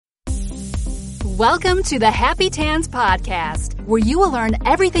Welcome to the Happy Tans podcast, where you will learn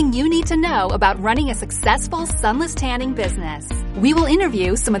everything you need to know about running a successful sunless tanning business. We will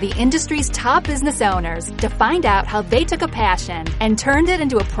interview some of the industry's top business owners to find out how they took a passion and turned it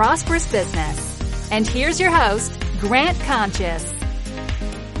into a prosperous business. And here's your host, Grant Conscious.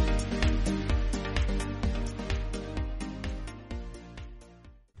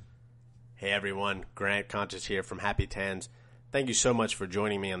 Hey everyone, Grant Conscious here from Happy Tans. Thank you so much for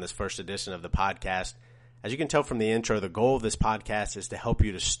joining me on this first edition of the podcast. As you can tell from the intro, the goal of this podcast is to help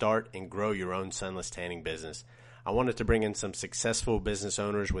you to start and grow your own sunless tanning business. I wanted to bring in some successful business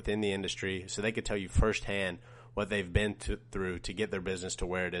owners within the industry so they could tell you firsthand what they've been through to get their business to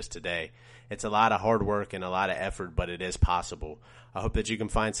where it is today. It's a lot of hard work and a lot of effort, but it is possible. I hope that you can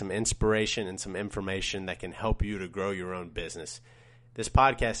find some inspiration and some information that can help you to grow your own business. This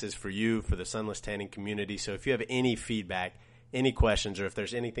podcast is for you, for the sunless tanning community, so if you have any feedback, any questions, or if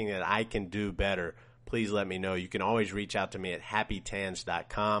there's anything that I can do better, please let me know. You can always reach out to me at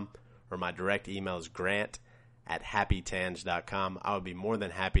happytans.com, or my direct email is grant@happytans.com. I would be more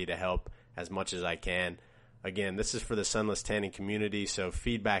than happy to help as much as I can. Again, this is for the sunless tanning community, so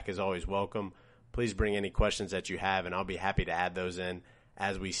feedback is always welcome. Please bring any questions that you have, and I'll be happy to add those in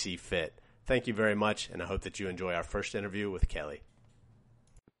as we see fit. Thank you very much, and I hope that you enjoy our first interview with Keli.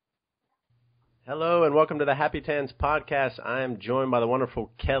 Hello and welcome to the Happy Tans podcast. I am joined by the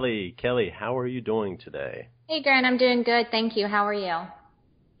wonderful Keli. Keli, how are you doing today? Hey, Grant, I'm doing good. Thank you. How are you?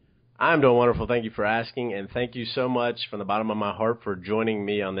 I'm doing wonderful. Thank you for asking, and thank you so much from the bottom of my heart for joining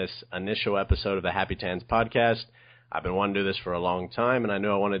me on this initial episode of the Happy Tans podcast. I've been wanting to do this for a long time, and I knew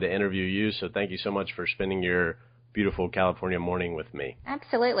I wanted to interview you, so thank you so much for spending your beautiful California morning with me.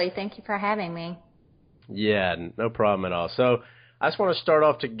 Absolutely. Thank you for having me. Yeah, no problem at all. So I just want to start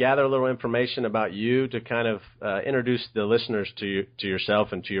off to gather a little information about you to kind of introduce the listeners to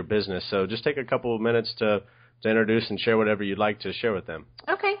yourself and to your business. So just take a couple of minutes to introduce and share whatever you'd like to share with them.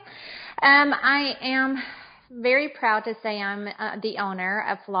 Okay. I am very proud to say I'm the owner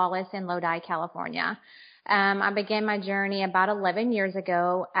of Flawless in Lodi, California. I began my journey about 11 years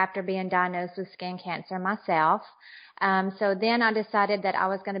ago after being diagnosed with skin cancer myself. So then I decided that I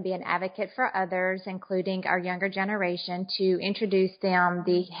was going to be an advocate for others, including our younger generation, to introduce them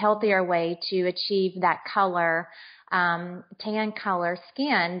the healthier way to achieve that color, tan color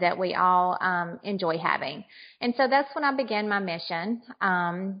skin that we all enjoy having. And so that's when I began my mission.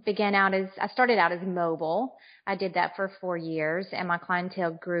 I started out as mobile. I did that for 4 years, and my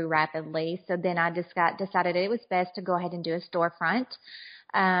clientele grew rapidly. So then I just decided it was best to go ahead and do a storefront.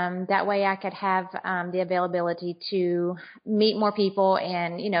 That way I could have the availability to meet more people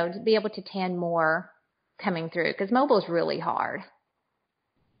and, to be able to tan more coming through, because mobile is really hard.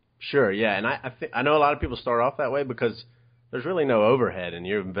 Sure, yeah, and I know a lot of people start off that way because there's really no overhead, and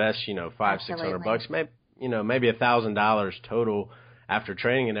you invest, $500-$600, maybe $1,000 total after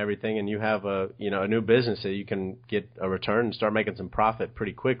training and everything, and you have a new business that you can get a return and start making some profit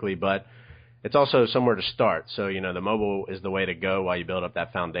pretty quickly, but it's also somewhere to start. So, the mobile is the way to go while you build up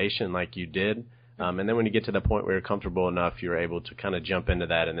that foundation like you did. And then when you get to the point where you're comfortable enough, you're able to kind of jump into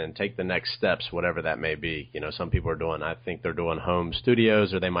that and then take the next steps, whatever that may be. Some people I think they're doing home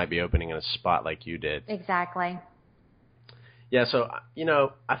studios, or they might be opening in a spot like you did. Exactly. Yeah, so,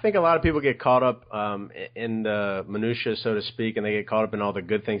 I think a lot of people get caught up in the minutia, so to speak, and they get caught up in all the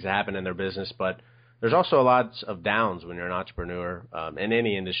good things that happen in their business, but there's also lots of downs when you're an entrepreneur in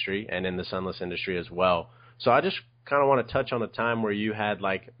any industry and in the sunless industry as well. So I just kind of want to touch on a time where you had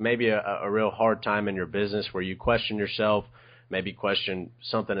maybe a real hard time in your business where you questioned yourself, maybe question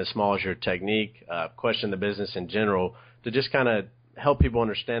something as small as your technique, question the business in general, to just kind of help people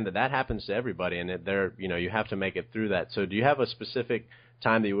understand that happens to everybody and that you have to make it through that. So do you have a specific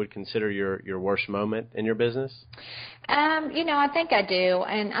time that you would consider your worst moment in your business? I think I do.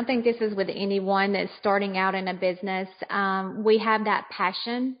 And I think this is with anyone that's starting out in a business. We have that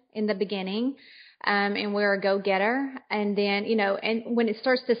passion in the beginning, and we're a go-getter. And then, and when it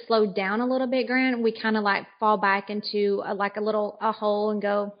starts to slow down a little bit, Grant, we kind of fall back into a hole and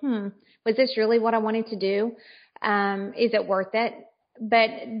go, was this really what I wanted to do? Is it worth it? But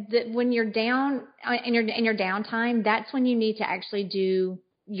when you're down in your downtime, that's when you need to actually do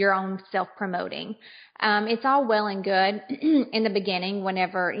your own self-promoting. It's all well and good in the beginning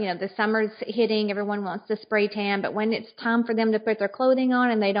whenever, the summer's hitting, everyone wants to spray tan, but when it's time for them to put their clothing on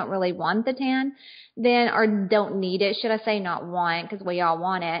and they don't really want the tan, or don't need it, should I say not want, because we all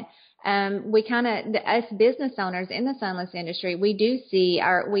want it. Us business owners in the sunless industry,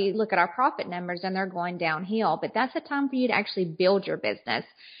 we look at our profit numbers and they're going downhill, but that's a time for you to actually build your business.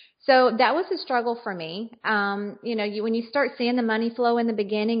 So that was a struggle for me. When you start seeing the money flow in the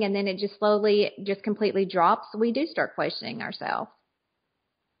beginning and then it just slowly just completely drops, we do start questioning ourselves.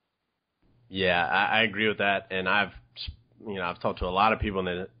 Yeah, I agree with that. And I've talked to a lot of people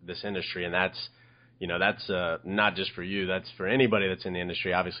in this industry, and that's not just for you. That's for anybody that's in the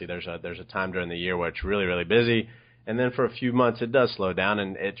industry. Obviously, there's a time during the year where it's really, really busy. And then for a few months, it does slow down,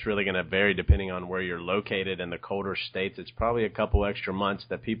 and it's really going to vary depending on where you're located. In the colder states, it's probably a couple extra months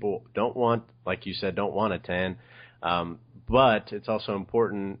that people don't want, like you said, don't want to tan. But it's also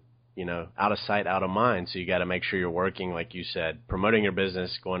important, out of sight, out of mind. So you got to make sure you're working, like you said, promoting your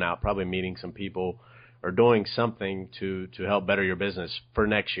business, going out, probably meeting some people, or doing something to help better your business for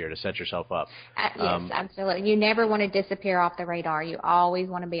next year to set yourself up. Yes, absolutely. You never want to disappear off the radar. You always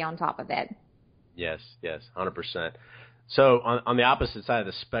want to be on top of it. Yes, 100%. So on the opposite side of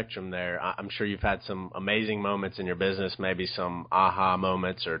the spectrum there, I'm sure you've had some amazing moments in your business, maybe some aha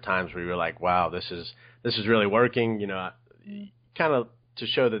moments or times where you're like, wow, this is really working, kind of to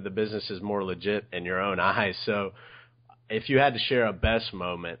show that the business is more legit in your own eyes. So if you had to share a best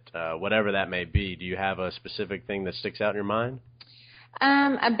moment, whatever that may be, do you have a specific thing that sticks out in your mind?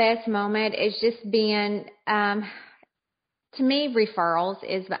 A best moment is just being to me, referrals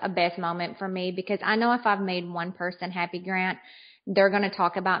is a best moment for me because I know if I've made one person happy, Grant, they're going to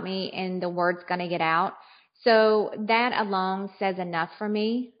talk about me and the word's going to get out. So that alone says enough for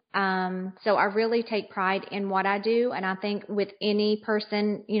me. So I really take pride in what I do. And I think with any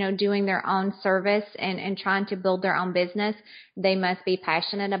person, doing their own service and trying to build their own business, they must be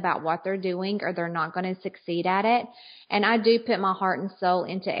passionate about what they're doing or they're not going to succeed at it. And I do put my heart and soul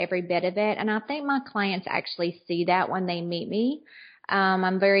into every bit of it. And I think my clients actually see that when they meet me.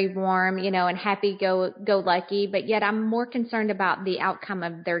 I'm very warm, and happy go lucky, but yet I'm more concerned about the outcome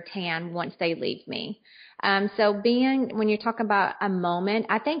of their tan once they leave me. So when you talk about a moment,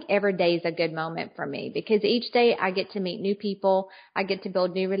 I think every day is a good moment for me because each day I get to meet new people. I get to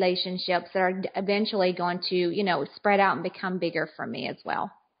build new relationships that are eventually going to, spread out and become bigger for me as well.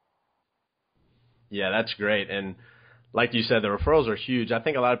 Yeah, that's great. And like you said, the referrals are huge. I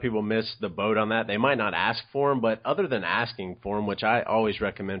think a lot of people miss the boat on that. They might not ask for them, but other than asking for them, which I always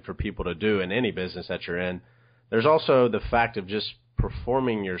recommend for people to do in any business that you're in, there's also the fact of just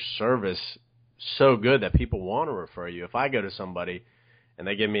performing your service so good that people want to refer you. If I go to somebody and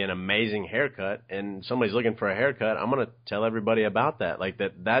they give me an amazing haircut and somebody's looking for a haircut, I'm going to tell everybody about that. Like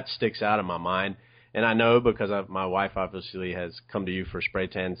that sticks out in my mind. And I know because my wife obviously has come to you for spray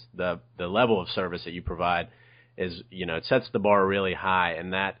tans, the level of service that you provide is, it sets the bar really high,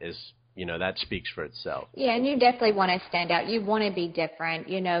 and that is, that speaks for itself. Yeah, and you definitely want to stand out. You want to be different.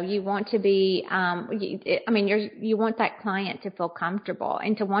 You want to be, you want that client to feel comfortable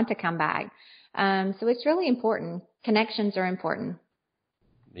and to want to come back. So it's really important. Connections are important.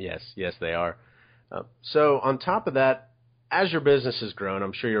 Yes, they are. So on top of that, as your business has grown,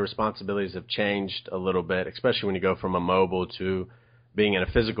 I'm sure your responsibilities have changed a little bit, especially when you go from a mobile to being in a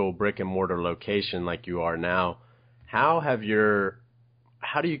physical brick and mortar location like you are now. How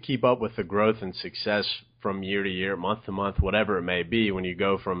do you keep up with the growth and success from year to year, month to month, whatever it may be, when you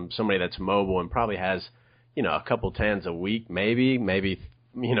go from somebody that's mobile and probably has, a couple tans a week, maybe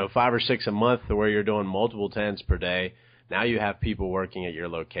 5 or 6 a month, to where you're doing multiple tans per day. Now you have people working at your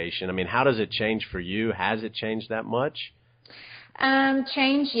location. I mean, how does it change for you? Has it changed that much?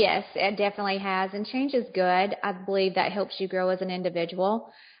 Change, yes, it definitely has. And change is good. I believe that helps you grow as an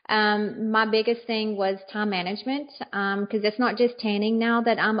individual. My biggest thing was time management, because it's not just tanning now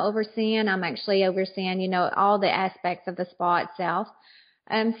that I'm overseeing. I'm actually overseeing, all the aspects of the spa itself.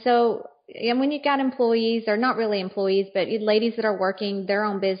 And when you've got employees, or not really employees, but ladies that are working their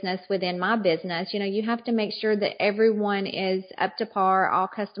own business within my business, you have to make sure that everyone is up to par, all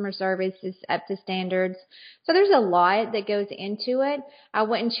customer service is up to standards. So there's a lot that goes into it. I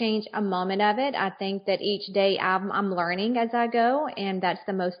wouldn't change a moment of it. I think that each day I'm learning as I go, and that's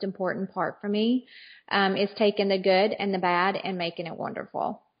the most important part for me, is taking the good and the bad and making it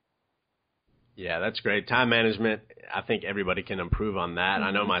wonderful. Yeah, that's great. Time management, I think everybody can improve on that. Mm-hmm.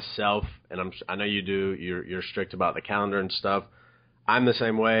 I know myself, and I know you do, you're strict about the calendar and stuff. I'm the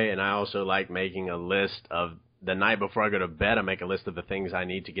same way, and I also like making a list of the night before I go to bed. I make a list of the things I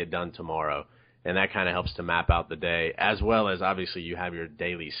need to get done tomorrow, and that kind of helps to map out the day, as well as obviously you have your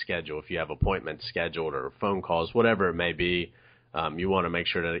daily schedule. If you have appointments scheduled or phone calls, whatever it may be, you want to make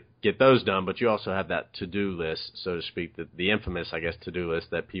sure to get those done, but you also have that to-do list, so to speak, the infamous, I guess, to-do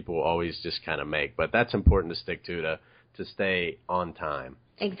list that people always just kind of make. But that's important to stick to stay on time.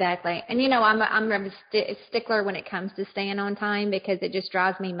 Exactly. And, I'm a stickler when it comes to staying on time because it just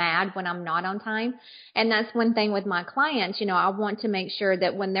drives me mad when I'm not on time. And that's one thing with my clients. I want to make sure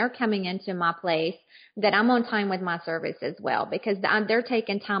that when they're coming into my place that I'm on time with my service as well because they're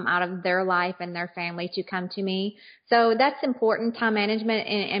taking time out of their life and their family to come to me. So that's important, time management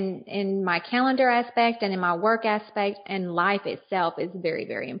in my calendar aspect and in my work aspect, and life itself is very,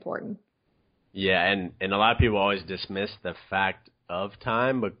 very important. Yeah, and a lot of people always dismiss the fact of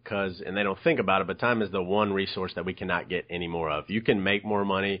time and they don't think about it, but time is the one resource that we cannot get any more of. You can make more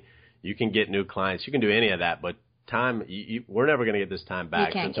money, you can get new clients, you can do any of that, but time, we're never going to get this time back.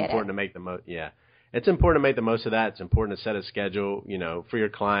 You can't so it's important to make the most. Yeah, it's important to make the most of that. It's important to set a schedule, for your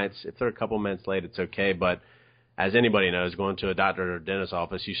clients. If they're a couple minutes late, it's okay. But as anybody knows, going to a doctor or dentist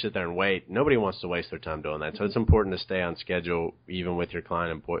office, you sit there and wait. Nobody wants to waste their time doing that. So it's important to stay on schedule, even with your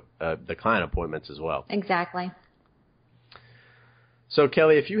the client appointments as well. Exactly. So,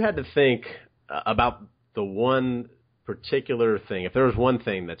 Keli, if you had to think about the one particular thing, if there was one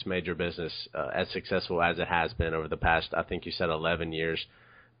thing that's made your business as successful as it has been over the past, I think you said 11 years,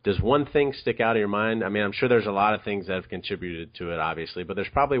 does one thing stick out of your mind? I mean, I'm sure there's a lot of things that have contributed to it, obviously, but there's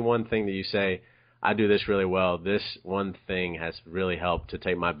probably one thing that you say, I do this really well. This one thing has really helped to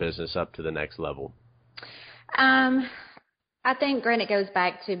take my business up to the next level. I think, Grant, it goes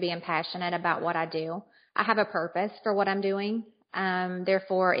back to being passionate about what I do. I have a purpose for what I'm doing.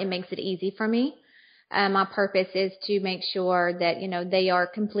 Therefore, it makes it easy for me. My purpose is to make sure that, they are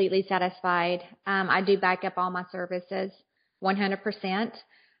completely satisfied. I do back up all my services 100%.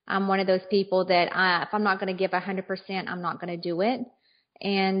 I'm one of those people that if I'm not going to give 100%, I'm not going to do it.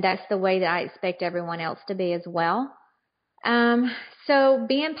 And that's the way that I expect everyone else to be as well. So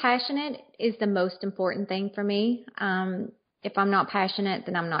being passionate is the most important thing for me. If I'm not passionate,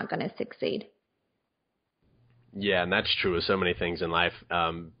 then I'm not going to succeed. Yeah, and that's true with so many things in life.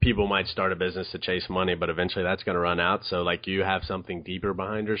 People might start a business to chase money, but eventually that's going to run out. So, you have something deeper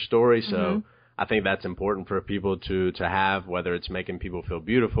behind your story. So I think that's important for people to have, whether it's making people feel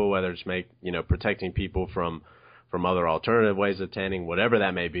beautiful, whether it's protecting people from other alternative ways of tanning, whatever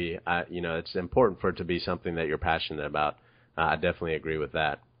that may be. It's important for it to be something that you're passionate about. I definitely agree with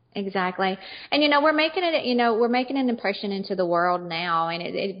that. Exactly. And, we're making an impression into the world now.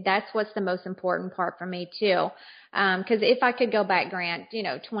 And that's what's the most important part for me too. Cause if I could go back, Grant,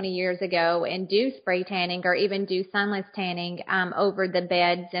 20 years ago and do spray tanning or even do sunless tanning, over the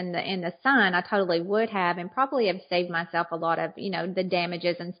beds in the sun, I totally would have, and probably have saved myself a lot of, the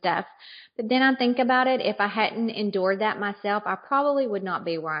damages and stuff. But then I think about it, if I hadn't endured that myself, I probably would not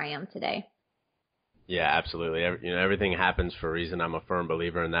be where I am today. Yeah, absolutely. Everything happens for a reason. I'm a firm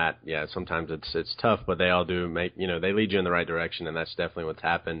believer in that. Yeah, sometimes it's tough, but they all do they lead you in the right direction, and that's definitely what's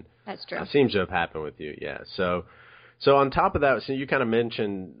happened. That's true. It seems to have happened with you. Yeah. So on top of that, so you kind of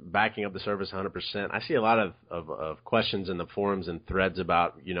mentioned backing up the service 100%. I see a lot of questions in the forums and threads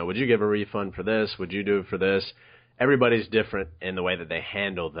about, would you give a refund for this? Would you do it for this? Everybody's different in the way that they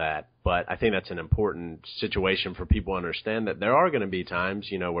handle that, but I think that's an important situation for people to understand that there are going to be times,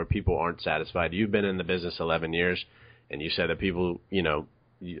 where people aren't satisfied. You've been in the business 11 years, and you said that people,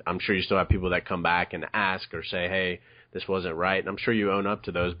 I'm sure you still have people that come back and ask or say, hey, this wasn't right, and I'm sure you own up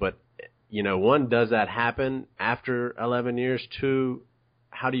to those. But, one, does that happen after 11 years? Two,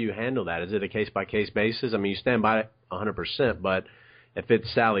 how do you handle that? Is it a case-by-case basis? I mean, you stand by it 100%, but if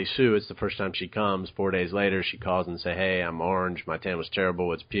it's Sally Sue, it's the first time she comes. 4 days later, she calls and say, hey, I'm orange. My tan was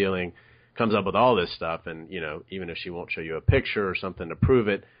terrible. It's peeling. Comes up with all this stuff. And, even if she won't show you a picture or something to prove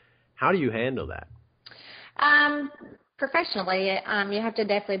it, how do you handle that? Professionally, you have to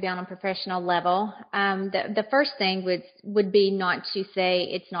definitely be on a professional level. The first thing would be not to say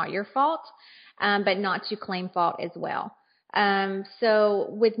it's not your fault, but not to claim fault as well. So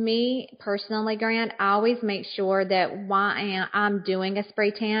with me personally, Grant, I always make sure that while I'm doing a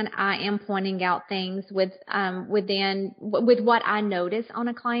spray tan, I am pointing out things with what I notice on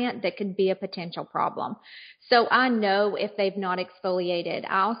a client that could be a potential problem. So I know if they've not exfoliated.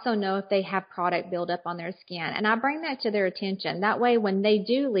 I also know if they have product buildup on their skin, and I bring that to their attention. That way, when they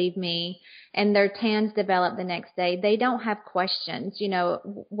do leave me and their tans develop the next day, they don't have questions,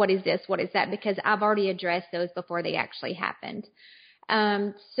 what is this, what is that, because I've already addressed those before they actually happened.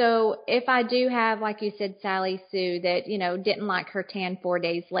 So if I do have, like you said, Sally Sue that, didn't like her tan 4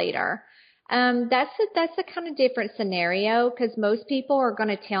 days later, that's a kind of different scenario, because most people are going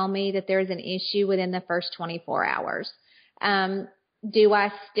to tell me that there's an issue within the first 24 hours. Do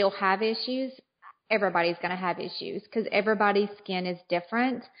I still have issues? Everybody's going to have issues because everybody's skin is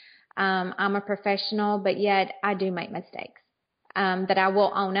different. I'm a professional, but yet I do make mistakes that I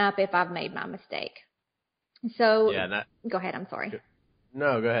will own up if I've made my mistake. So go ahead. I'm sorry.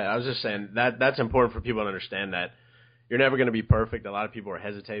 No, go ahead. I was just saying that's important for people to understand that you're never going to be perfect. A lot of people are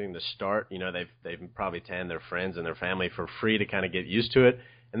hesitating to start. You know, they've probably tanned their friends and their family for free to kind of get used to it,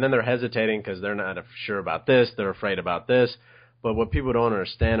 and then they're hesitating because they're not sure about this, they're afraid about this. But what people don't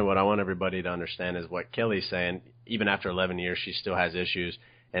understand, and what I want everybody to understand, is what Keli's saying. Even after 11 years, she still has issues,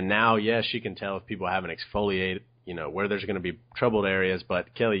 and now, yes, she can tell if people haven't exfoliated, you know, where there's going to be troubled areas.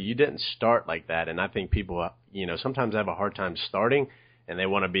 But Keli, you didn't start like that, and I think people, you know, sometimes have a hard time starting, and they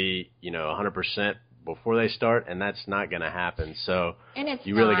want to be, you know, 100% before they start, and that's not going to happen. So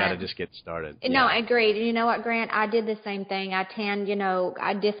you really got to just get started. No, I agree. You know what, Grant? I did the same thing. I tanned, you know,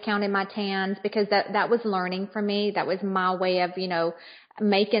 I discounted my tans because that was learning for me. That was my way of, you know, I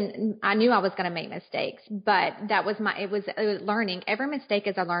knew I was going to make mistakes, but it was learning. Every mistake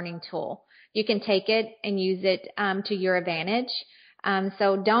is a learning tool. You can take it and use it to your advantage.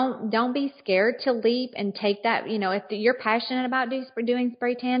 So don't be scared to leap and take that. You know, if you're passionate about doing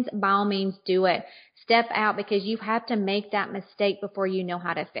spray tans, by all means do it. Step out, because you have to make that mistake before you know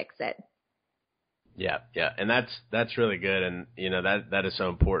how to fix it. Yeah. And that's really good. And, you know, that is so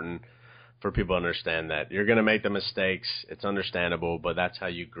important for people to understand that you're going to make the mistakes. It's understandable, but that's how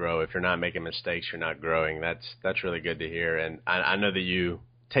you grow. If you're not making mistakes, you're not growing. That's really good to hear. And I know that you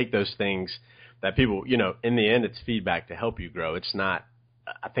take those things that people, you know, in the end, it's feedback to help you grow. It's not,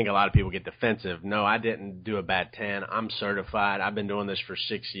 I think a lot of people get defensive. No, I didn't do a bad tan. I'm certified. I've been doing this for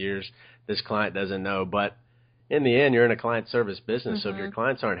 6 years. This client doesn't know. But in the end, you're in a client service business. Mm-hmm. So if your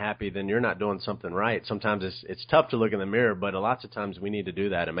clients aren't happy, then you're not doing something right. Sometimes it's tough to look in the mirror, but lots of times we need to do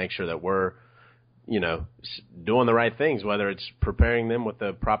that and make sure that we're, you know, doing the right things, whether it's preparing them with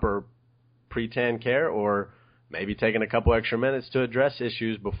the proper pre-tan care or maybe taking a couple extra minutes to address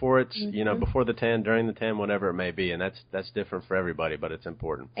issues before it's, mm-hmm. you know, before the tan, during the tan, whatever it may be. And that's different for everybody, but it's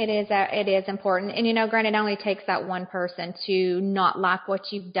important. It is important. And, you know, Grant, it only takes that one person to not like what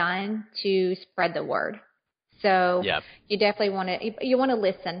you've done to spread the word. So you definitely want to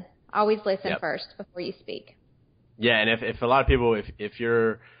listen. Always listen first before you speak. Yeah. And if a lot of people, if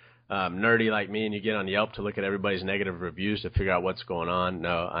you're nerdy like me and you get on Yelp to look at everybody's negative reviews to figure out what's going on.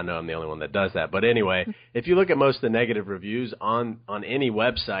 No, I know I'm the only one that does that. But anyway, if you look at most of the negative reviews on any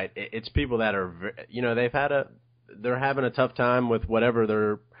website, it's people that are, you know, they're having a tough time with whatever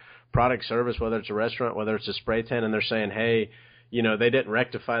their product service, whether it's a restaurant, whether it's a spray tan, and they're saying, hey, you know, they didn't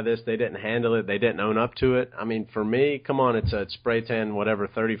rectify this, they didn't handle it, they didn't own up to it. I mean, for me, come on, it's a spray tan, whatever,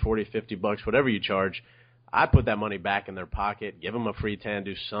 30, 40, 50 bucks, whatever you charge. I put that money back in their pocket, give them a free tan,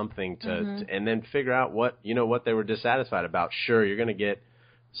 do something and then figure out what they were dissatisfied about. Sure, you're going to get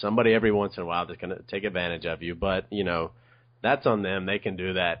somebody every once in a while that's going to take advantage of you, but, you know, that's on them. They can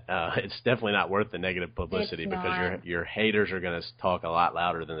do that. It's definitely not worth the negative publicity because your haters are going to talk a lot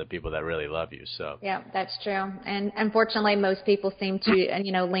louder than the people that really love you. So yeah, that's true. And unfortunately, most people seem to,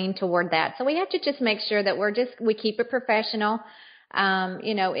 you know, lean toward that. So we have to just make sure that we keep it professional.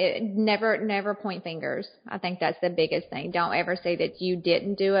 You know, never point fingers. I think that's the biggest thing. Don't ever say that you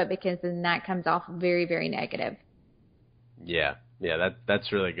didn't do it, because then that comes off very, very negative. Yeah,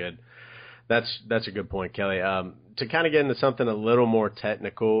 that's really good. That's a good point, Keli. To kind of get into something a little more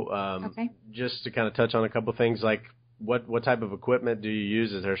technical, just to kind of touch on a couple things, like what type of equipment do you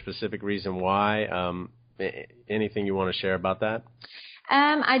use? Is there a specific reason why? Anything you want to share about that?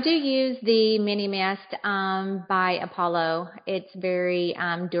 I do use the Mini Mist by Apollo. It's very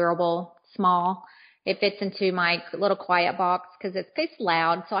durable, small. It fits into my little quiet box because it's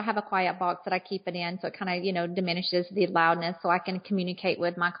loud. So I have a quiet box that I keep it in, so it kind of, you know, diminishes the loudness so I can communicate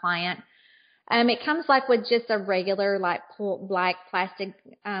with my client. It comes like with just a regular like black plastic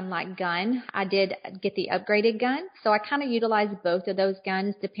like gun. I did get the upgraded gun, so I kind of utilize both of those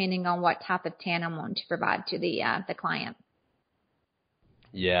guns depending on what type of tan I'm wanting to provide to the client.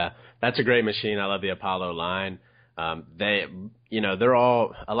 Yeah, that's a great machine. I love the Apollo line. They're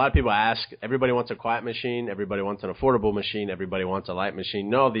all, a lot of people ask, everybody wants a quiet machine, everybody wants an affordable machine, everybody wants a light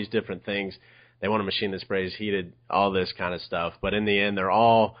machine, all these different things. They want a machine that sprays heated, all this kind of stuff. But in the end, they're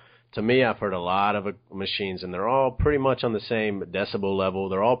all, to me, I've heard a lot of machines, and they're all pretty much on the same decibel level.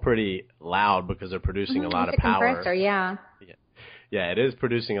 They're all pretty loud because they're producing a lot of power. Compressor, yeah. Yeah, it is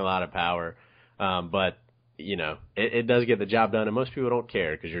producing a lot of power. But you know, it does get the job done, and most people don't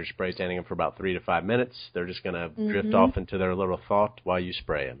care because you're spray tanning them for about 3 to 5 minutes. They're just going to drift off into their little thought while you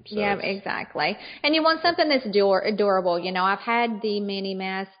spray them. So yeah, exactly. And you want something that's durable. You know, I've had the Mini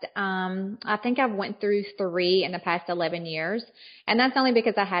Mist. I think I've went through 3 in the past 11 years, and that's only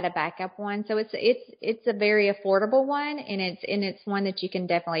because I had a backup one. So it's a very affordable one, and it's one that you can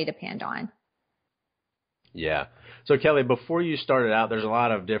definitely depend on. Yeah. So Keli, before you started out, there's a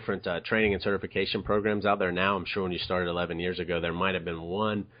lot of different training and certification programs out there now. I'm sure when you started 11 years ago, there might have been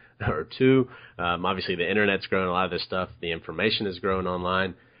one or two. Obviously, the Internet's grown a lot of this stuff. The information has grown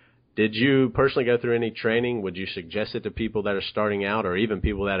online. Did you personally go through any training? Would you suggest it to people that are starting out or even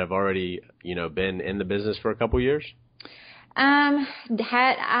people that have already, been in the business for a couple years?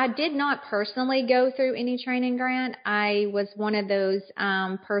 I did not personally go through any training, Grant. I was one of those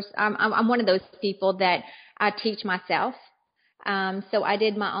I'm one of those people that I teach myself. So I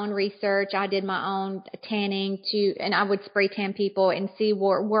did my own research. I did my own tanning and I would spray tan people and see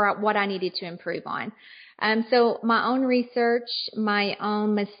what I needed to improve on. So my own research, my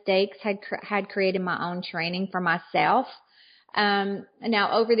own mistakes had created my own training for myself. Now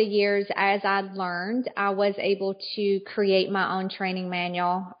over the years, as I learned, I was able to create my own training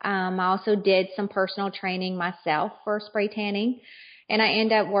manual. I also did some personal training myself for spray tanning, and I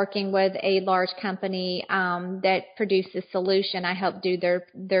ended up working with a large company, that produced a solution. I helped do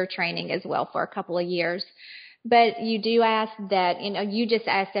their training as well for a couple of years. But you do ask that, you just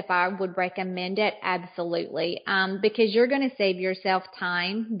asked if I would recommend it. Absolutely. Because you're going to save yourself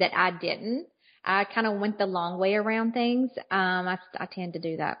time that I didn't. I kind of went the long way around things. I tend to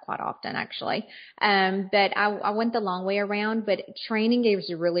do that quite often, actually. But I went the long way around. But training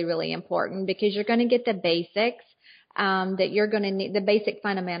is really, really important because you're going to get the basics that you're going to need, the basic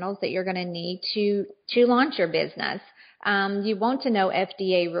fundamentals that you're going to need to launch your business. You want to know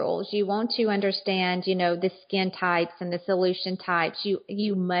FDA rules. You want to understand, the skin types and the solution types.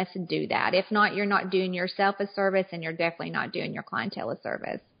 You must do that. If not, you're not doing yourself a service, and you're definitely not doing your clientele a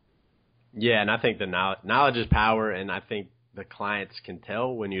service. Yeah, and I think the knowledge is power, and I think the clients can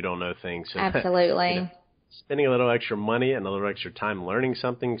tell when you don't know things. So absolutely. Spending a little extra money and a little extra time learning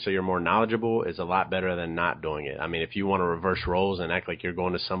something so you're more knowledgeable is a lot better than not doing it. I mean, if you want to reverse roles and act like you're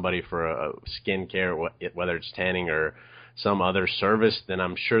going to somebody for a skincare, whether it's tanning or some other service, then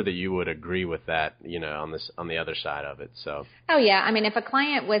I'm sure that you would agree with that, on the other side of it. So. Oh yeah. I mean, if a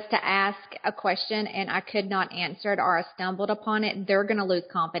client was to ask a question and I could not answer it or I stumbled upon it, they're going to lose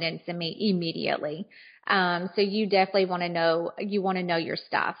confidence in me immediately. So you definitely want to know your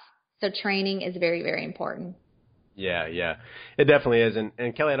stuff. So training is very, very important. Yeah, it definitely is.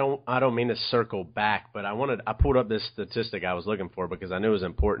 And Keli, I don't mean to circle back, but I pulled up this statistic I was looking for because I knew it was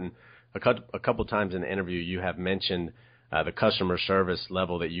important. A couple times in the interview, you have mentioned the customer service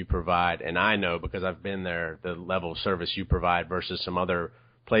level that you provide. And I know because I've been there, the level of service you provide versus some other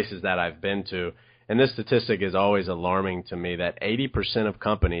places that I've been to. And this statistic is always alarming to me that 80% of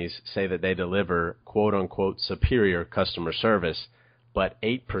companies say that they deliver quote unquote superior customer service, but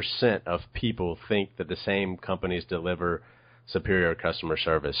 8% of people think that the same companies deliver superior customer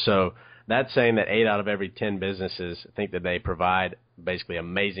service. So that's saying that 8 out of every 10 businesses think that they provide basically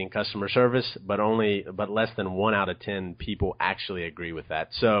amazing customer service, but less than 1 out of 10 people actually agree with that.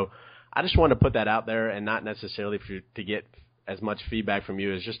 So I just wanted to put that out there, and not necessarily to get as much feedback from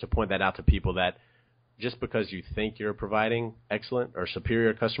you, as just to point that out to people that just because you think you're providing excellent or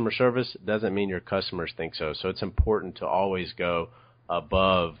superior customer service doesn't mean your customers think so. So it's important to always go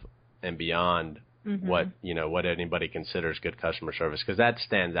above and beyond what anybody considers good customer service, because that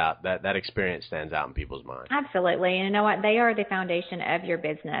stands out. That experience stands out in people's minds. Absolutely. And you know what? They are the foundation of your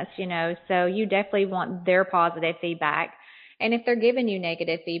business, so you definitely want their positive feedback. And if they're giving you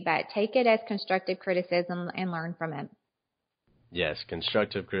negative feedback, take it as constructive criticism and learn from it. Yes,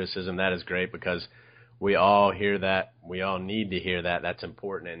 constructive criticism. That is great, because we all hear that. We all need to hear that. That's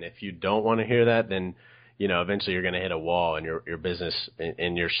important. And if you don't want to hear that, then eventually you're going to hit a wall in your business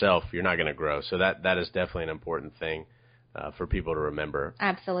and yourself. You're not going to grow. So that is definitely an important thing for people to remember.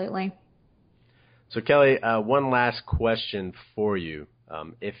 Absolutely. So Keli, one last question for you.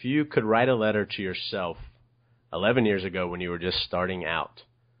 If you could write a letter to yourself 11 years ago when you were just starting out,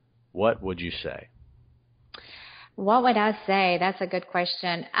 what would you say? What would I say? That's a good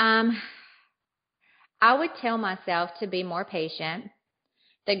question. I would tell myself to be more patient.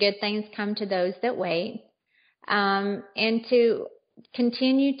 The good things come to those that wait. And to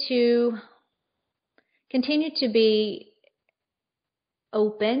continue to be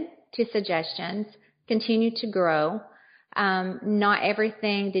open to suggestions, continue to grow. Not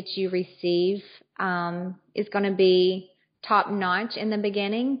everything that you receive is going to be top notch in the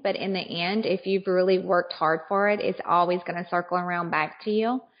beginning, but in the end, if you've really worked hard for it, it's always going to circle around back to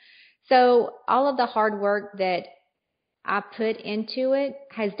you. So all of the hard work that I put into it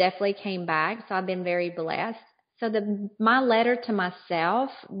has definitely came back. So I've been very blessed. So my letter to myself,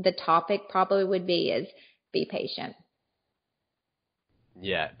 the topic probably would be be patient.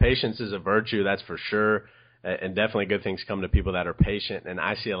 Yeah, patience is a virtue, that's for sure. and definitely good things come to people that are patient. And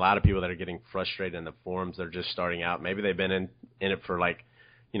I see a lot of people that are getting frustrated in the forums. They're just starting out. Maybe they've been in it for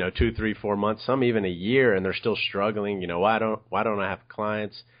 2, 3, 4 months, some even a year, and they're still struggling. Why don't I have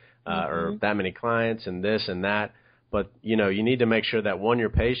clients or that many clients and this and that? But, you need to make sure that, one, you're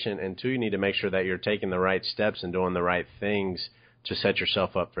patient, and two, you need to make sure that you're taking the right steps and doing the right things to set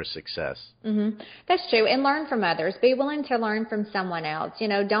yourself up for success. That's true. And learn from others. Be willing to learn from someone else.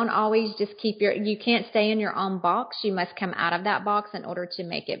 Don't always just you can't stay in your own box. You must come out of that box in order to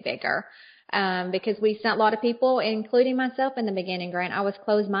make it bigger. Because we sent a lot of people, including myself in the beginning, Grant, I was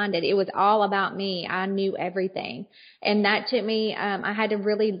closed-minded. It was all about me. I knew everything. And that took me, I had to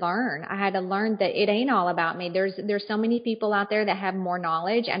really learn. I had to learn that it ain't all about me. There's so many people out there that have more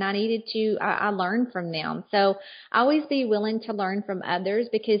knowledge, and I needed to, I learned from them. So always be willing to learn from others,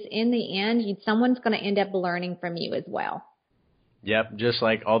 because in the end, someone's going to end up learning from you as well. Yep. Just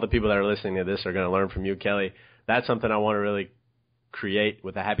like all the people that are listening to this are going to learn from you, Keli. That's something I want to really create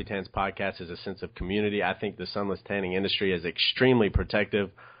with the Happy Tans podcast, is a sense of community. I think the sunless tanning industry is extremely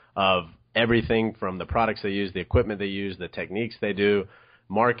protective of everything from the products they use, the equipment they use, the techniques they do,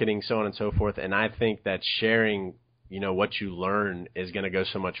 marketing, so on and so forth. And I think that sharing, what you learn is going to go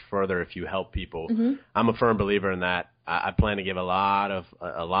so much further if you help people. I'm a firm believer in that. I plan to give a lot of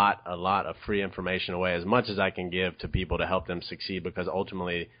free information away, as much as I can give to people to help them succeed, because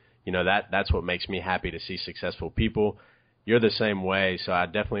ultimately, that's what makes me happy, to see successful people. You're the same way, so I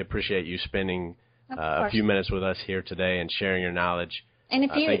definitely appreciate you spending a few minutes with us here today and sharing your knowledge. And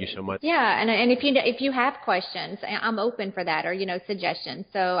if thank you so much. Yeah, and if you have questions, I'm open for that, or suggestions.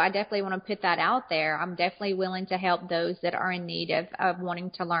 So I definitely want to put that out there. I'm definitely willing to help those that are in need of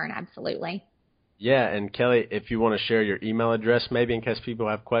wanting to learn. Absolutely. Yeah, and Keli, if you want to share your email address, maybe in case people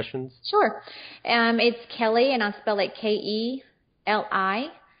have questions. Sure. It's Keli, and I spell it Keli,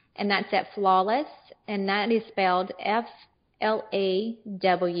 and that's at Flawless, and that is spelled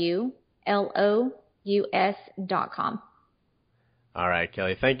FLAWLOUS.com. All right,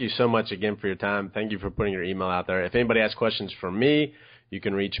 Keli. Thank you so much again for your time. Thank you for putting your email out there. If anybody has questions for me, you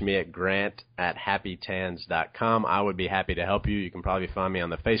can reach me at grant@happytans.com. I would be happy to help you. You can probably find me on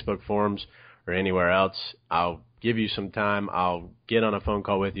the Facebook forums or anywhere else. I'll give you some time. I'll get on a phone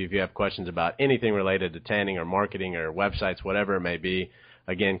call with you if you have questions about anything related to tanning or marketing or websites, whatever it may be.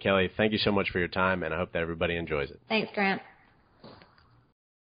 Again, Keli, thank you so much for your time, and I hope that everybody enjoys it. Thanks, Grant.